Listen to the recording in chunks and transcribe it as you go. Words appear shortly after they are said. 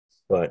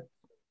But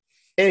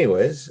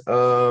anyways,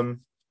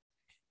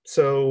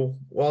 so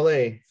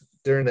Wale,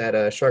 during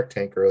that Shark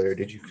Tank earlier,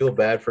 did you feel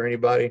bad for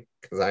anybody?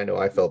 Because I know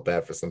I felt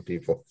bad for some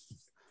people.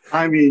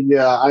 I mean,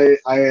 yeah,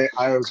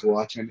 I was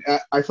watching.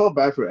 I felt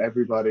bad for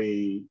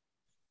everybody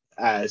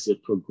as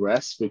it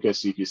progressed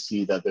because you could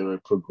see that they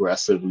were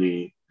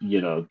progressively,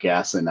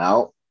 gassing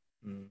out.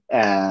 Mm.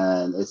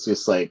 And it's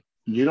just like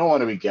you don't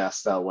want to be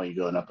gassed out when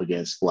you're going up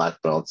against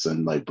black belts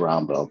and like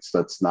brown belts.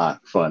 That's not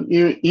fun.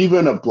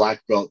 Even a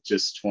black belt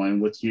just toying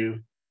with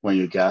you when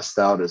you're gassed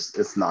out is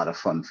it's not a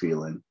fun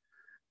feeling.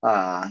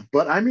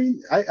 But I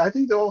mean, I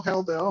think they all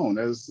held their own.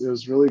 It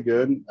was really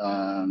good.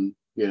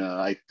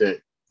 Like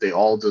they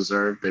all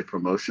deserve their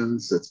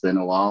promotions. It's been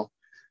a while.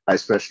 I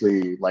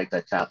especially like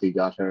that Kathy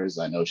got hers.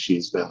 I know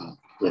she's been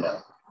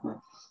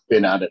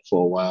at it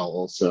for a while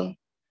also.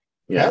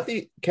 Yeah.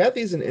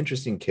 Kathy's an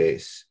interesting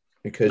case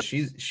because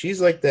she's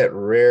like that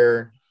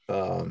rare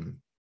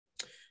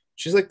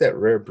she's like that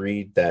rare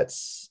breed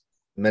that's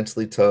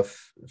mentally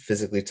tough,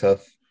 physically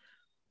tough,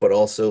 but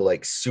also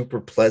like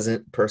super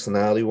pleasant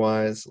personality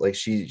wise. Like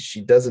she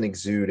doesn't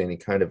exude any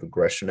kind of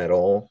aggression at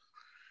all.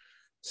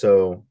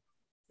 So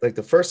like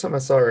the first time I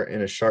saw her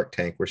in a Shark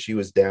Tank where she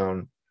was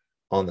down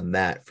on the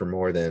mat for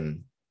more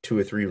than 2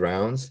 or 3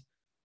 rounds,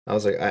 I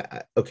was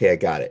like, okay, I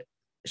got it.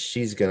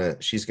 She's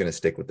gonna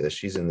stick with this.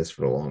 She's in this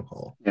for the long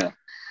haul. Yeah.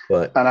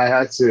 But And I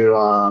had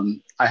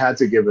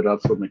to give it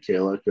up for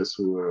Michaela because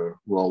we were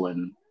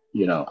rolling,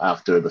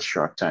 after the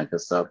Shark Tank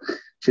and stuff.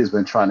 She's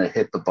been trying to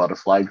hit the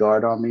butterfly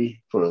guard on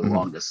me for the mhm.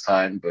 longest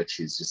time, but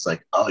she's just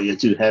like, "Oh, you're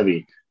too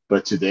heavy."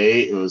 But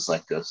today it was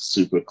like a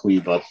super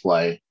clean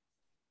butterfly.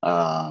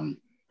 Um,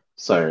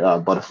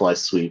 butterfly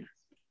sweep.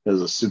 It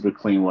was a super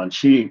clean one.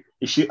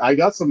 I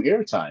got some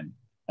airtime,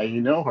 and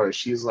you know her.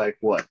 She's like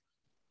what?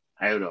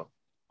 I don't know,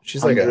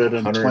 She's like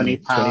 120 120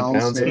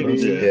 pounds pounds at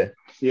most. maybe. Yeah.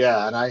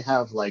 Yeah, and I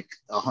have like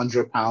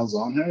 100 pounds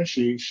on her.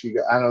 And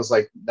I was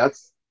like,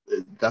 that's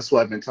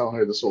what I've been telling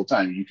her this whole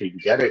time. You can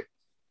get it.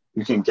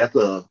 You can get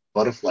the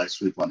butterfly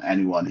sweep on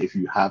anyone if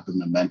you have the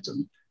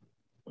momentum.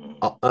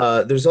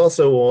 There's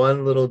also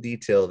one little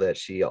detail that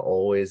she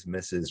always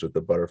misses with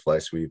the butterfly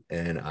sweep,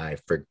 and I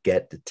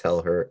forget to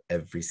tell her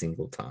every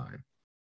single time.